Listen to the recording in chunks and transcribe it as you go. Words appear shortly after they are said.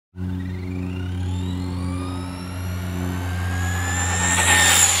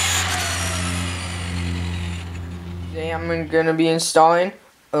Today I'm going to be installing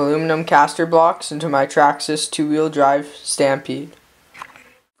aluminum caster blocks into my Traxxas 2-wheel drive Stampede.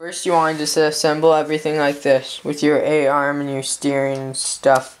 First you want to disassemble everything like this with your A-arm and your steering and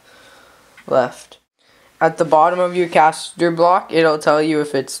stuff left. At the bottom of your caster block it'll tell you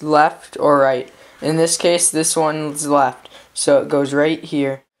if it's left or right. In this case this one's left, so it goes right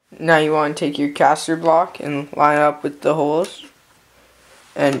here. Now you want to take your caster block and line it up with the holes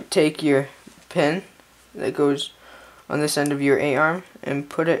and take your pin that goes on this end of your A-arm and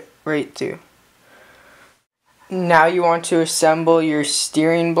put it right through. Now you want to assemble your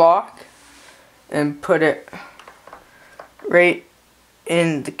steering block and put it right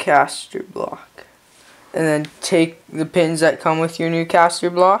in the caster block. And then take the pins that come with your new caster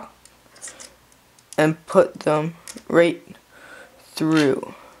block and put them right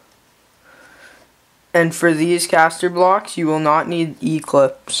through. And for these caster blocks you will not need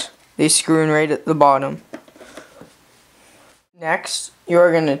E-clips. They screw in right at the bottom. Next,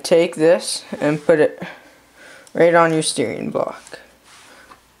 you're going to take this and put it right on your steering block.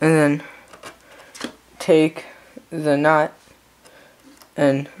 And then take the nut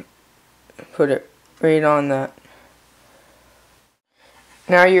and put it right on that.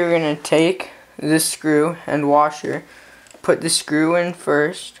 Now you're going to take this screw and washer, put the screw in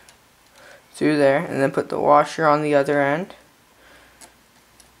first through there, and then put the washer on the other end.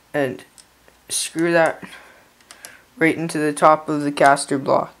 And screw that right into the top of the caster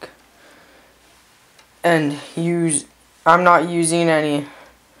block. And I'm not using any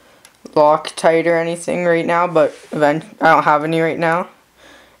Loctite or anything right now, but I don't have any right now,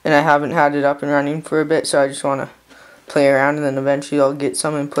 and I haven't had it up and running for a bit, so I just want to play around, and then eventually I'll get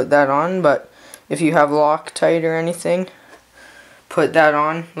some and put that on. But if you have Loctite or anything, put that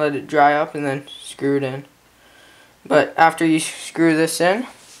on, let it dry up, and then screw it in. But after you screw this in,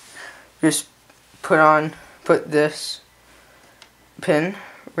 just put this pin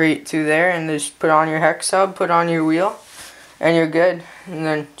right through there and just put on your hex sub, put on your wheel, and you're good. And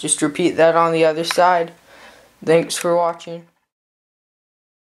then just repeat that on the other side. Thanks for watching.